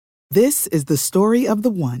This is the story of the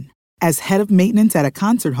one. As head of maintenance at a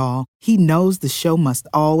concert hall, he knows the show must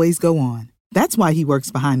always go on. That's why he works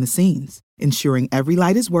behind the scenes, ensuring every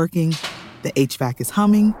light is working, the HVAC is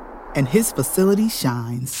humming, and his facility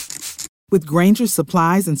shines. With Grainger's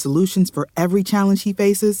supplies and solutions for every challenge he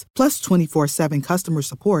faces, plus 24/7 customer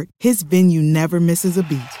support, his venue never misses a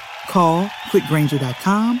beat. Call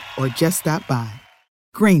quickgrainger.com or just stop by.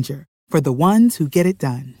 Grainger, for the ones who get it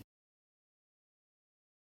done.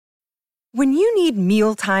 When you need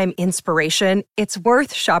mealtime inspiration, it's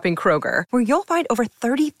worth shopping Kroger, where you'll find over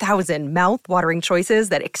 30,000 mouth-watering choices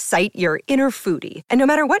that excite your inner foodie. And no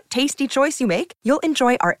matter what tasty choice you make, you'll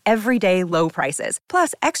enjoy our everyday low prices,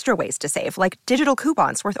 plus extra ways to save, like digital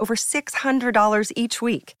coupons worth over $600 each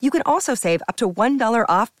week. You can also save up to $1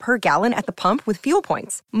 off per gallon at the pump with fuel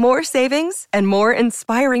points. More savings and more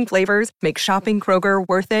inspiring flavors make shopping Kroger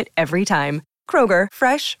worth it every time. Kroger,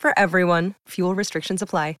 fresh for everyone. Fuel restrictions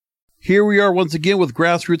apply. Here we are once again with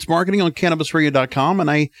Grassroots Marketing on CannabisRadio.com, and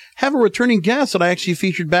I have a returning guest that I actually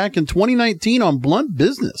featured back in 2019 on Blunt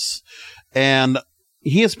Business. And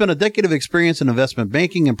he has spent a decade of experience in investment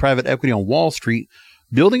banking and private equity on Wall Street,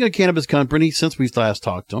 building a cannabis company since we last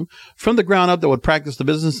talked to him, from the ground up that would practice the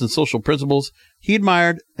business and social principles he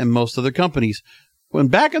admired in most other companies. When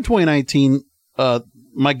back in 2019,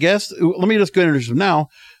 my guest, let me just go introduce him now.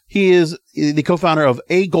 He is the co-founder of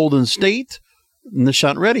A Golden State,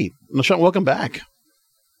 Nishant Reddy. Nishant, welcome back.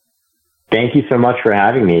 Thank you so much for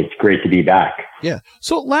having me. It's great to be back. Yeah.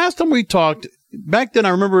 So last time we talked, back then I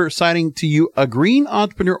remember citing to you a Green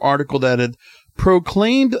Entrepreneur article that had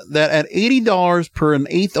proclaimed that at $80 per an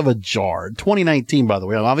eighth of a jar, 2019, by the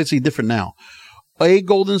way, obviously different now, A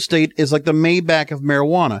Golden State is like the Maybach of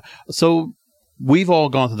marijuana. So we've all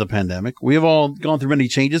gone through the pandemic. We have all gone through many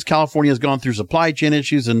changes. California has gone through supply chain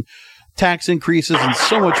issues and tax increases and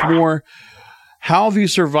so much more. How have you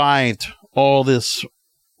survived all this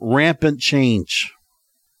rampant change?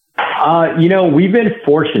 We've been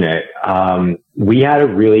fortunate. We had a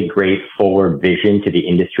really great forward vision to the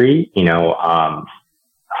industry. I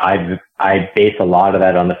base a lot of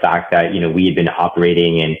that on the fact that, we had been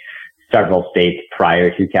operating in several states prior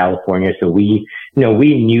to California. So we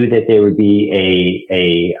knew that there would be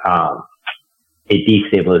a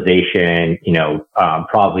destabilization,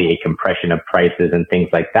 probably a compression of prices and things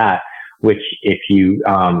like that. Which, if you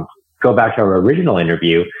go back to our original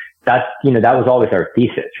interview, that was always our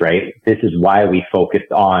thesis, right? This is why we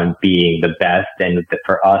focused on being the best, and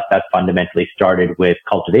for us, that fundamentally started with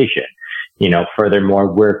cultivation.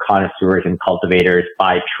 Furthermore, we're connoisseurs and cultivators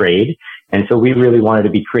by trade, and so we really wanted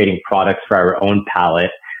to be creating products for our own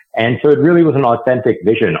palate, and so it really was an authentic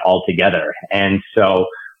vision altogether. And so,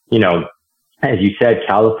 as you said,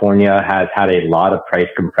 California has had a lot of price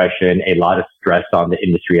compression, a lot of stress on the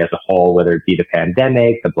industry as a whole, whether it be the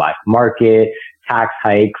pandemic, the black market, tax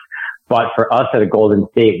hikes. But for us at a Golden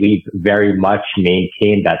State, we've very much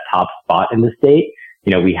maintained that top spot in the state.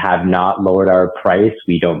 We have not lowered our price.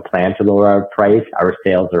 We don't plan to lower our price. Our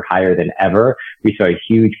sales are higher than ever. We saw a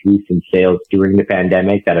huge boost in sales during the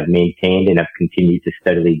pandemic that have maintained and have continued to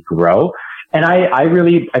steadily grow. And I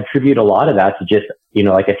really attribute a lot of that to just,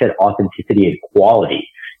 like I said, authenticity and quality.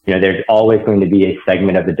 There's always going to be a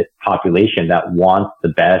segment of the population that wants the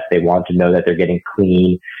best. They want to know that they're getting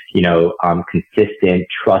clean, consistent,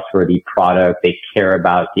 trustworthy product. They care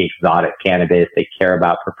about the exotic cannabis. They care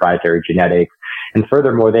about proprietary genetics. And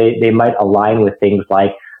furthermore, they might align with things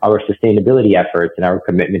like our sustainability efforts and our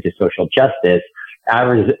commitment to social justice.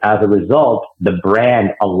 As a result, the brand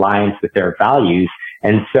aligns with their values.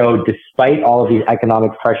 And so despite all of these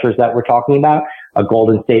economic pressures that we're talking about, a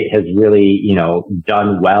Golden State has really,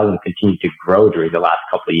 done well and continued to grow during the last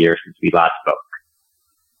couple of years since we last spoke.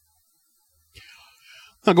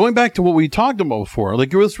 Now, going back to what we talked about before,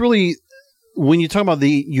 it was really, when you talk about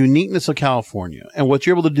the uniqueness of California and what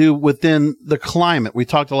you're able to do within the climate, we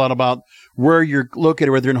talked a lot about where you're located,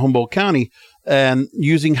 whether in Humboldt County, and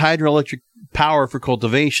using hydroelectric power for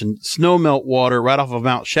cultivation, snow melt water right off of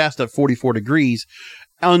Mount Shasta at 44 degrees,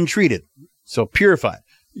 untreated, so purified.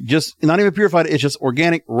 Just not even purified, it's just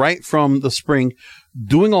organic right from the spring,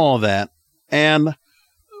 doing all of that. And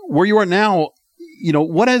where you are now,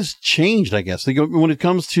 what has changed, I guess, when it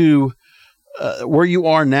comes to where you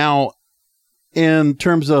are now in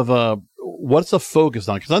terms of what's the focus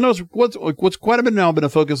on? Because I know what's quite a bit now been a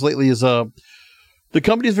focus lately is the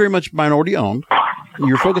company is very much minority owned.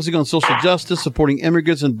 You're focusing on social justice, supporting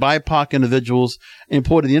immigrants and BIPOC individuals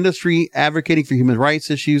employed in the industry, advocating for human rights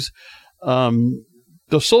issues.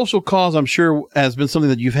 The social cause, I'm sure, has been something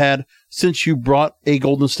that you've had since you brought A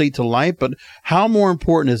Golden State to life. But how more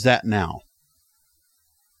important is that now?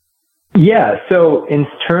 Yeah. So in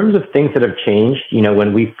terms of things that have changed,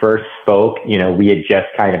 when we first spoke, we had just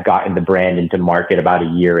kind of gotten the brand into market about a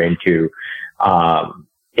year into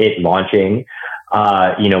it launching.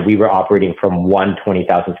 We were operating from one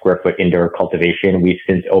 20,000 square foot indoor cultivation. We've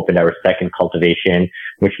since opened our second cultivation,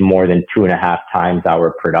 which more than 2.5 times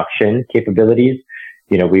our production capabilities.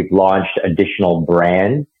 We've launched additional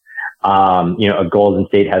brands. A Golden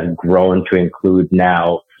State has grown to include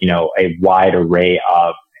now, a wide array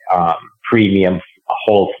of premium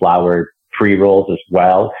whole flower pre-rolls as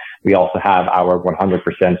well. We also have our 100%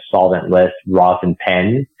 solventless rosin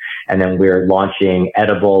pens. And then we're launching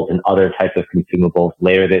edibles and other types of consumables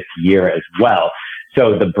later this year as well.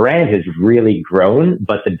 So the brand has really grown,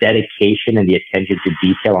 but the dedication and the attention to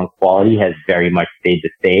detail and quality has very much stayed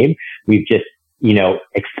the same. We've just,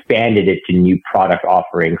 expanded it to new product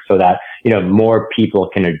offerings so that, more people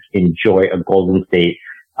can enjoy a Golden State,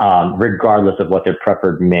 regardless of what their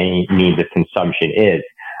preferred means of consumption is.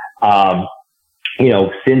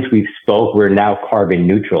 Since we've spoke, we're now carbon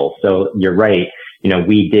neutral. So you're right.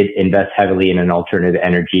 We did invest heavily in an alternative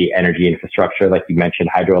energy infrastructure. Like you mentioned,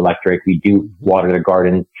 hydroelectric. We do water the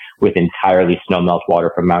gardens with entirely snow melt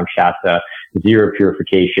water from Mount Shasta, zero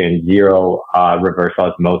purification, zero reverse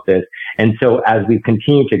osmosis. And so as we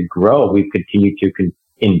continue to grow, we've continued to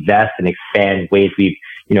invest and expand ways we've,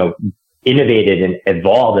 innovated and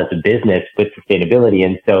evolved as a business with sustainability.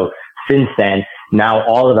 And so since then, now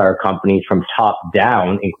all of our companies from top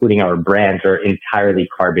down, including our brands, are entirely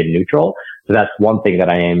carbon neutral. So that's one thing that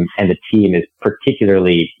I am and the team is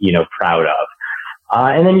particularly, proud of.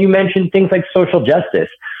 And then you mentioned things like social justice.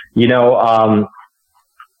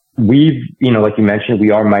 We've, like you mentioned,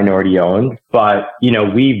 we are minority owned, but,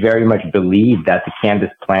 we very much believe that the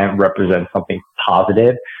cannabis plant represents something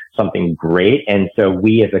positive, something great. And so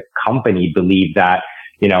we as a company believe that,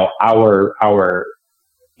 our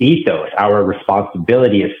ethos, our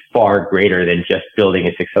responsibility is far greater than just building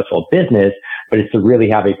a successful business, but it's to really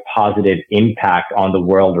have a positive impact on the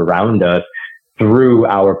world around us through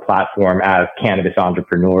our platform as cannabis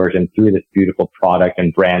entrepreneurs and through this beautiful product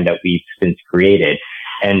and brand that we've since created.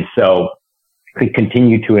 And so we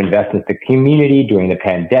continue to invest in the community during the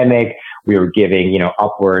pandemic. We were giving,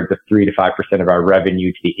 upwards of 3 to 5% of our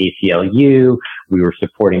revenue to the ACLU. We were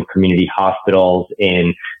supporting community hospitals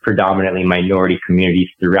in predominantly minority communities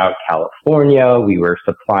throughout California. We were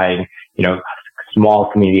supplying,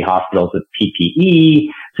 small community hospitals with PPE.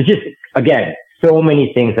 So just, again, so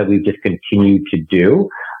many things that we've just continued to do,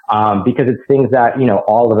 because it's things that,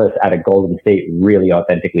 all of us at a Golden State really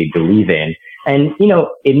authentically believe in. And,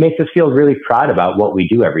 it makes us feel really proud about what we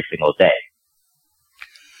do every single day.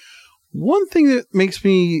 One thing that makes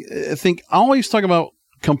me think, I always talk about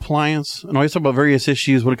compliance and I always talk about various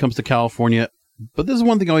issues when it comes to California. But this is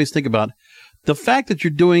one thing I always think about. The fact that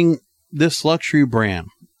you're doing this luxury brand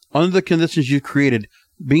under the conditions you've created,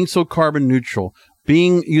 being so carbon neutral,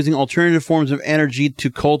 using alternative forms of energy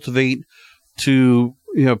to cultivate, to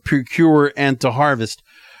procure and to harvest.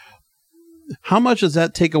 How much does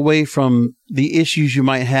that take away from the issues you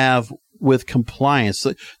might have with compliance?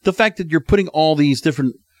 The fact that you're putting all these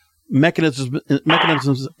different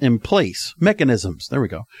mechanisms in place. There we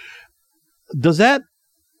go. Does it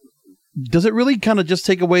really kind of just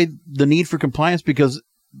take away the need for compliance? Because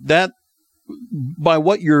that, by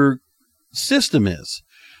what your system is,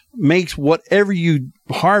 makes whatever you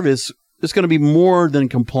harvest is going to be more than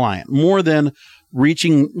compliant, more than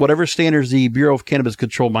reaching whatever standards the Bureau of Cannabis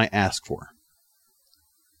Control might ask for.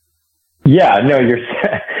 Yeah, no,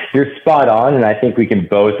 you're spot on. And I think we can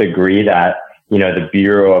both agree that, the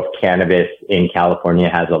Bureau of Cannabis in California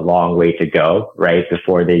has a long way to go, right?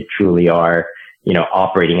 Before they truly are,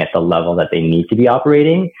 operating at the level that they need to be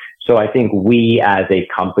operating. So I think we as a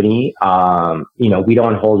company, we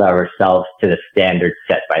don't hold ourselves to the standards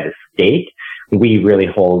set by the state. We really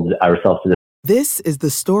hold ourselves to the... This is the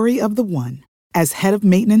story of the one. As head of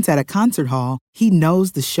maintenance at a concert hall, he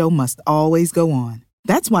knows the show must always go on.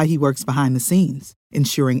 That's why he works behind the scenes,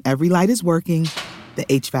 ensuring every light is working, the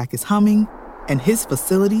HVAC is humming, and his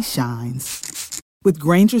facility shines. With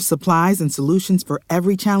Grainger's supplies and solutions for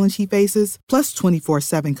every challenge he faces, plus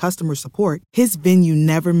 24/7 customer support, his venue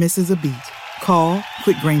never misses a beat. Call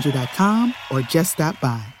quickgrainger.com or just stop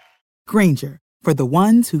by. Grainger, for the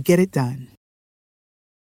ones who get it done.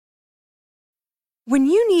 When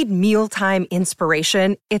you need mealtime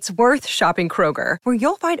inspiration, it's worth shopping Kroger, where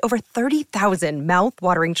you'll find over 30,000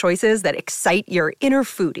 mouth-watering choices that excite your inner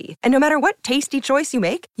foodie. And no matter what tasty choice you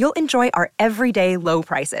make, you'll enjoy our everyday low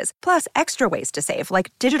prices, plus extra ways to save,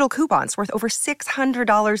 like digital coupons worth over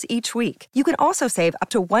 $600 each week. You can also save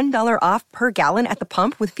up to $1 off per gallon at the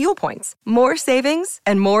pump with fuel points. More savings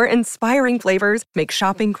and more inspiring flavors make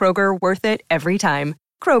shopping Kroger worth it every time.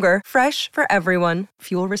 Kroger, fresh for everyone.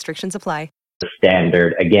 Fuel restrictions apply.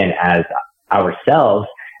 Standard, again, as ourselves,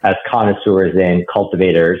 as connoisseurs and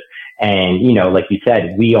cultivators. And, like you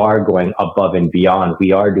said, we are going above and beyond.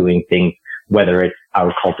 We are doing things, whether it's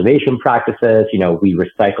our cultivation practices, we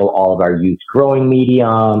recycle all of our used growing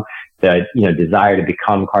medium, the, desire to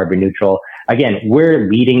become carbon neutral. Again,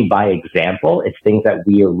 we're leading by example. It's things that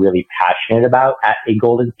we are really passionate about at a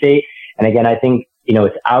Golden State. And again, I think,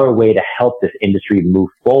 it's our way to help this industry move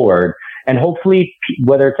forward. And hopefully,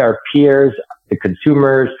 whether it's our peers, the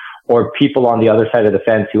consumers, or people on the other side of the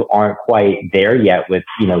fence who aren't quite there yet with,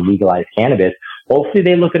 legalized cannabis, hopefully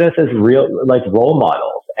they look at us as real, like role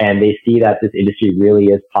models, and they see that this industry really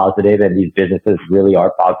is positive and these businesses really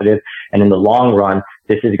are positive. And in the long run,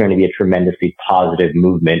 this is going to be a tremendously positive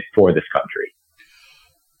movement for this country.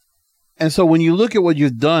 And so when you look at what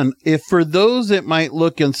you've done, if for those that might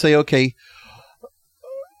look and say, okay,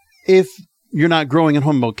 if you're not growing in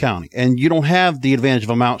Humboldt County and you don't have the advantage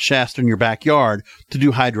of a Mount Shasta in your backyard to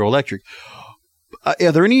do hydroelectric,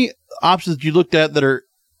 are there any options that you looked at that are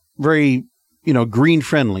very, green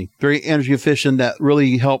friendly, very energy efficient, that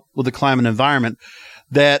really help with the climate and environment,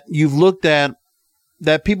 that you've looked at,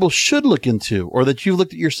 that people should look into, or that you've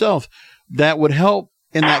looked at yourself, that would help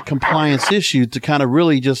in that compliance issue to kind of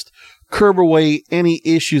really just curb away any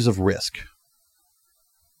issues of risk?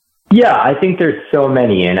 Yeah, I think there's so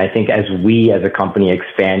many. And I think as we as a company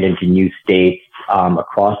expand into new states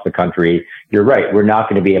across the country, you're right. We're not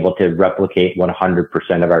going to be able to replicate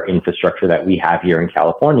 100% of our infrastructure that we have here in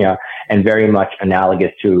California, and very much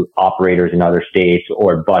analogous to operators in other states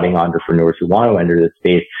or budding entrepreneurs who want to enter the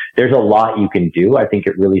space. There's a lot you can do. I think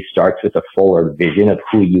it really starts with a forward vision of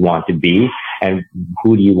who you want to be and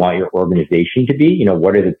who do you want your organization to be.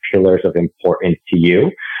 What are the pillars of importance to you?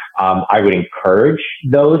 I would encourage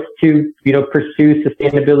those to, pursue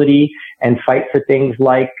sustainability and fight for things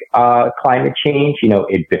like climate change.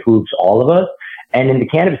 It behooves all of us. And in the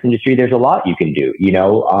cannabis industry, there's a lot you can do,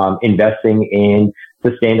 investing in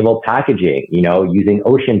sustainable packaging, using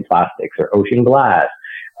ocean plastics or ocean glass,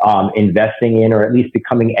 investing in, or at least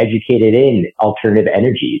becoming educated in alternative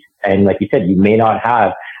energies. And like you said, you may not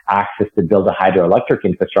have access to build a hydroelectric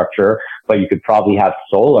infrastructure, but you could probably have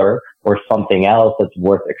solar or something else that's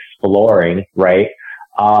worth exploring, right?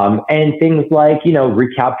 And things like,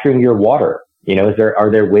 recapturing your water.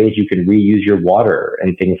 Are there ways you can reuse your water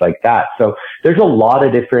and things like that? So there's a lot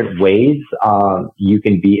of different ways you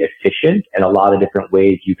can be efficient, and a lot of different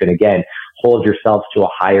ways you can, again, hold yourself to a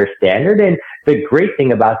higher standard. And the great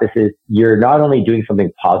thing about this is you're not only doing something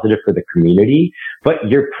positive for the community, but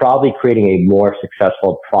you're probably creating a more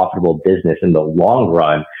successful, profitable business in the long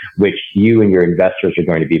run, which you and your investors are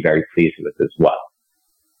going to be very pleased with as well.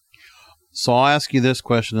 So I'll ask you this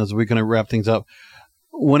question as we're going to wrap things up.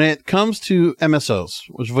 When it comes to MSOs,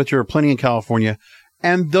 which there are plenty in California,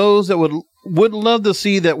 and those that would love to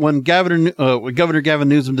see that when Governor Gavin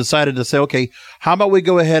Newsom decided to say, okay, how about we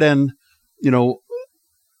go ahead and,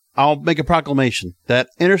 I'll make a proclamation that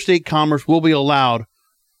interstate commerce will be allowed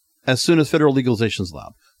as soon as federal legalization is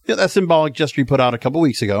allowed. That symbolic gesture you put out a couple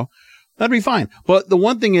weeks ago, that'd be fine. But the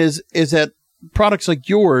one thing is that products like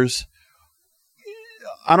yours,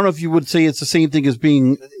 I don't know if you would say it's the same thing as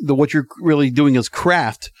being what you're really doing is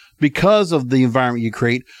craft because of the environment you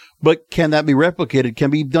create, but can that be replicated?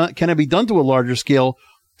 Can it be done to a larger scale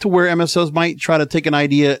to where MSOs might try to take an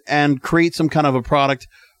idea and create some kind of a product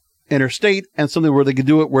interstate and something where they could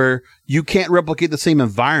do it where you can't replicate the same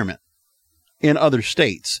environment in other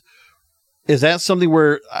states? Is that something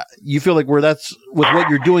where you feel like where that's with what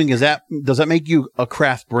you're doing, does that make you a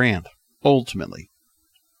craft brand ultimately?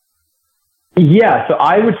 Yeah, so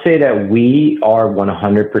I would say that we are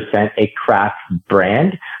 100% a craft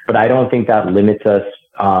brand, but I don't think that limits us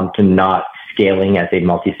to not scaling as a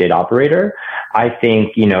multi-state operator. I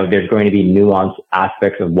think, there's going to be nuanced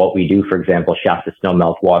aspects of what we do. For example, Shasta Snow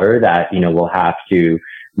Melt Water that, we'll have to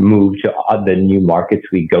move to the new markets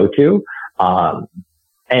we go to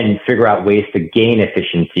and figure out ways to gain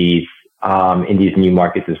efficiencies in these new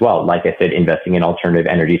markets as well. Like I said, investing in alternative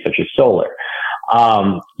energy such as solar.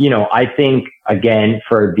 I think, again,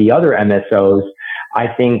 for the other MSOs, I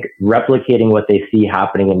think replicating what they see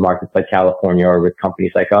happening in markets like California or with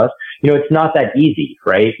companies like us, it's not that easy,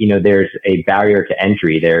 right? There's a barrier to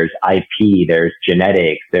entry. There's IP, there's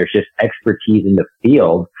genetics, there's just expertise in the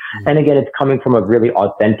field. And again, it's coming from a really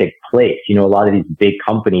authentic place. A lot of these big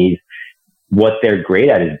companies, what they're great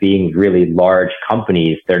at is being really large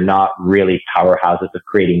companies. They're not really powerhouses of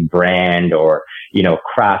creating brand or,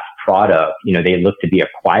 craft product. They look to be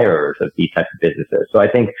acquirers of these types of businesses. So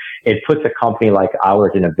I think it puts a company like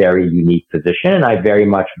ours in a very unique position. And I very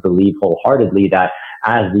much believe wholeheartedly that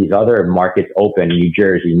as these other markets open, New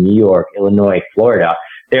Jersey, New York, Illinois, Florida,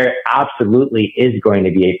 there absolutely is going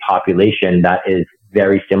to be a population that is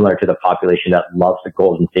very similar to the population that loves the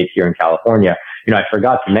Golden State here in California. I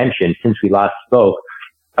forgot to mention, since we last spoke,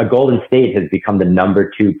 a Golden State has become the number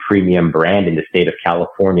 2 premium brand in the state of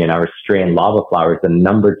California, and our strain Lava Flower is the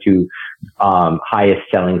number 2 highest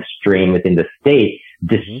selling strain within the state,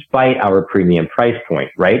 despite our premium price point,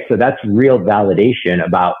 right? So that's real validation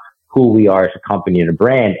about who we are as a company and a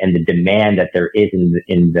brand and the demand that there is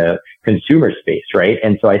in the consumer space, right?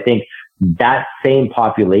 And so I think that same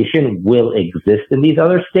population will exist in these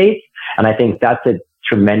other states. And I think that's a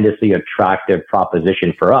tremendously attractive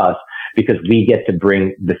proposition for us because we get to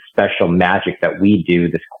bring the special magic that we do,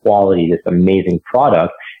 this quality, this amazing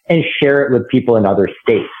product, and share it with people in other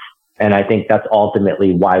states. And I think that's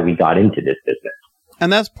ultimately why we got into this business.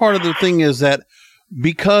 And that's part of the thing is that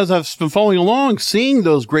because I've been following along, seeing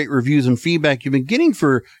those great reviews and feedback you've been getting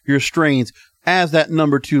for your strains as that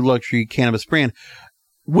number 2 luxury cannabis brand,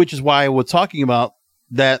 which is why I was talking about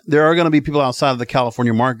that there are going to be people outside of the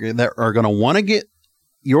California market that are going to want to get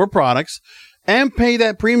your products and pay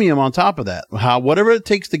that premium on top of that. Whatever it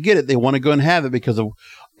takes to get it, they want to go and have it because of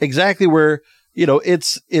exactly where,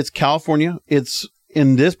 it's California. It's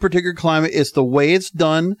in this particular climate. It's the way it's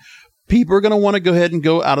done. People are going to want to go ahead and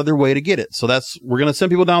go out of their way to get it. So we're going to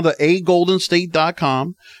send people down to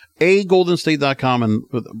agoldenState.com, agoldenState.com, and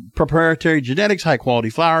proprietary genetics, high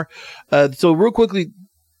quality flower. So real quickly,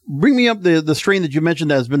 bring me up the strain that you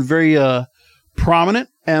mentioned that has been very prominent,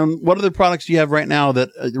 and what other products do you have right now that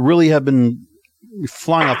really have been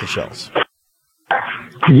flying off the shelves?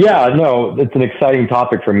 Yeah, no, it's an exciting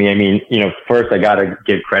topic for me. I mean, first I got to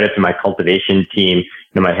give credit to my cultivation team,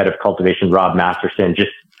 my head of cultivation, Rob Masterson,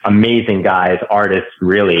 just amazing guys, artists,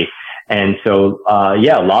 really. And so,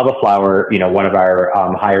 Lava Flower, one of our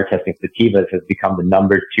higher testing sativas has become the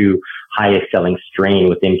number 2 highest selling strain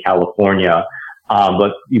within California.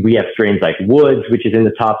 But we have strains like Woods, which is in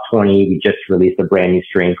the top 20. We just released a brand new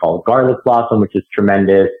strain called Garlic Blossom, which is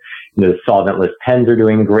tremendous. The solventless pens are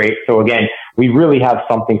doing great. So again, we really have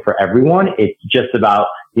something for everyone. It's just about,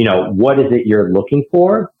 what is it you're looking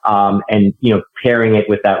for? And, pairing it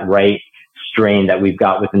with that right strain that we've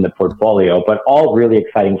got within the portfolio, but all really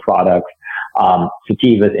exciting products,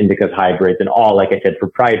 sativas, indicas, hybrids, and all, like I said,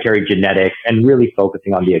 proprietary genetics and really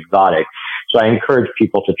focusing on the exotics. So I encourage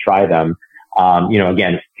people to try them.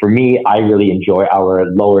 Again, for me, I really enjoy our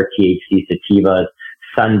lower THC sativas.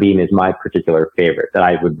 Sunbeam is my particular favorite that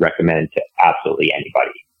I would recommend to absolutely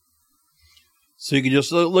anybody. So you can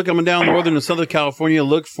just look them down Northern and Southern California,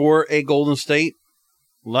 look for a Golden State.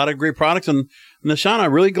 A lot of great products. And Nishan,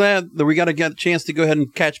 I'm really glad that we got to get a chance to go ahead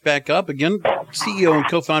and catch back up again. CEO and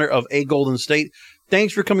co-founder of A Golden State.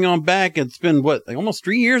 Thanks for coming on back. It's been, almost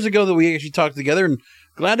 3 years ago that we actually talked together, and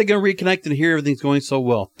glad to go reconnect and hear everything's going so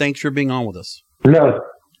well. Thanks for being on with us. No,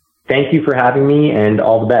 thank you for having me, and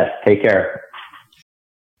all the best. Take care.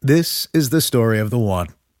 This is the story of the one.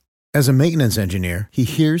 As a maintenance engineer, he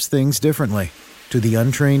hears things differently. To the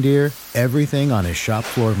untrained ear, everything on his shop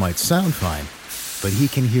floor might sound fine, but he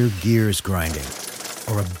can hear gears grinding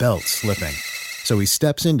or a belt slipping. So he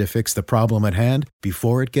steps in to fix the problem at hand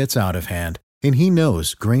before it gets out of hand. And he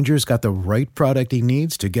knows Grainger's got the right product he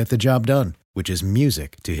needs to get the job done, which is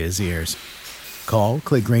music to his ears. Call,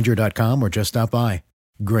 click Grainger.com, or just stop by.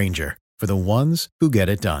 Grainger, for the ones who get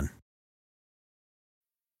it done.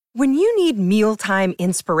 When you need mealtime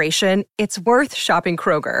inspiration, it's worth shopping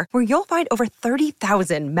Kroger, where you'll find over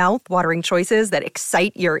 30,000 mouth-watering choices that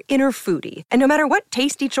excite your inner foodie. And no matter what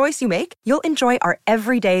tasty choice you make, you'll enjoy our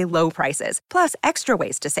everyday low prices, plus extra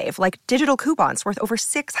ways to save, like digital coupons worth over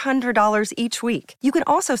 $600 each week. You can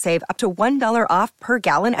also save up to $1 off per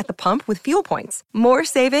gallon at the pump with fuel points. More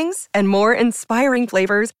savings and more inspiring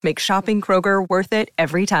flavors make shopping Kroger worth it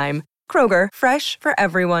every time. Kroger, fresh for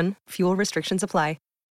everyone. Fuel restrictions apply.